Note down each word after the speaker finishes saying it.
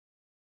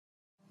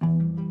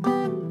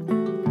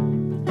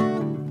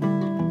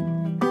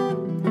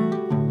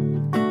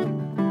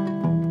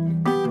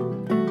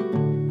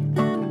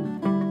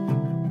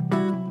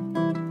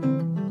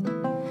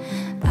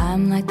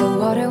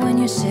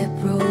your ship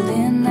rolled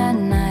in that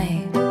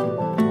night.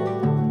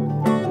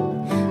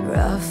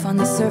 Rough on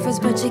the surface,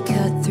 but you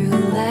cut through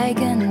like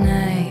a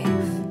knife.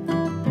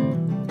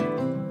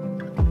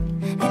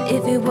 And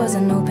if it was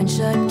an open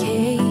shut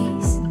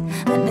case,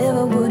 I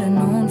never would've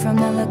known from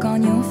the look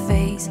on your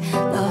face.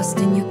 Lost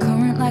in your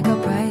current like a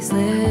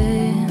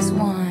priceless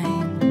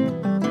wine.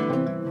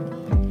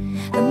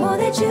 The more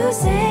that you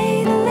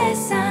say, the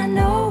less I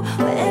know.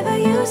 Wherever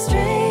you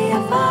stray,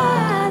 I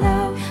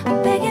follow.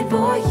 I'm begging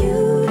for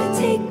you to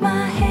take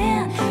my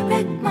hand,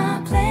 wreck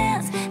my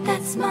plans,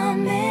 that's my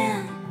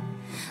man.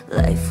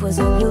 Life was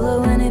a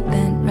willow and it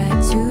bent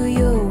right to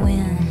your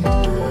wind.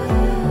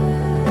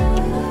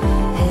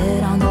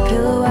 Head on the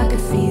pillow, I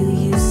could feel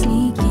you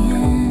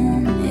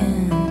sneaking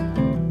in,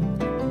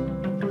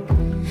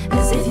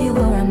 as if you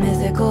were a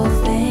mythical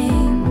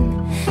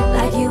thing,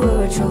 like you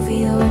were a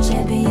trophy or a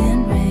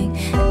champion ring.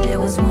 And there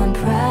was one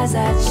prize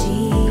I'd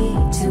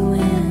cheat to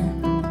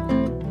win.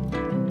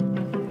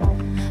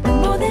 The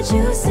more that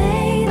you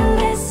say, the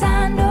less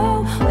I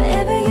know.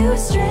 Wherever you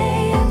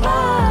stray, I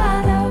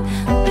follow.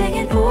 I'm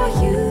begging for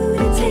you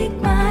to take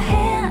my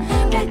hand,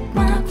 wreck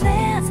my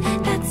plans,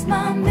 that's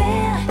my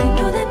man. You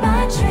know that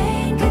my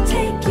train could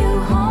take you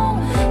home,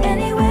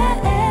 anywhere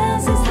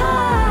else is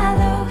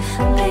hollow.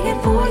 I'm begging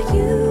for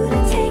you to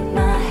take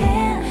my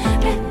hand,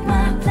 wreck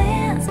my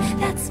plans,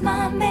 that's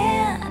my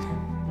man.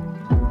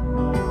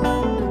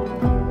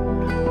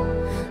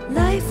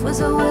 Life was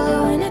a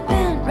willow and it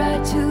bent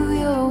right to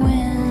your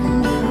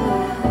wind.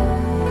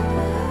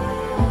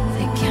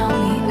 They count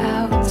me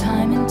out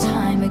time and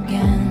time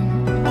again.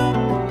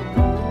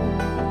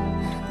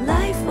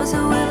 Life was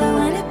a willow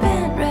and it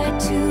bent right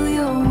to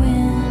your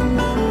wind.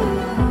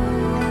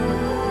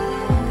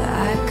 But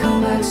I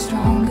come back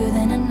stronger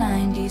than a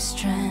 90s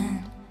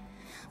trend.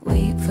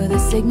 Wait for the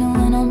signal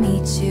and I'll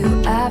meet you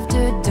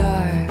after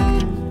dark.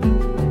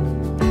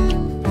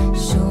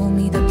 Show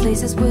me the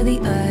places where the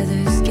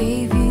others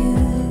gave you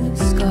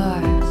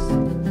scars.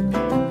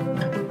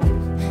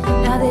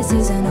 Now this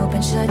is an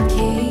open shut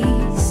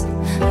case.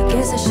 I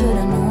guess I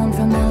should've known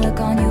from the look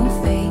on your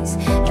face.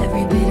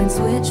 Every bait and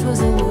switch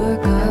was a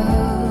work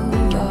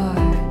of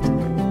art.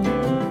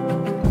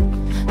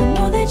 The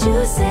more that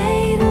you say,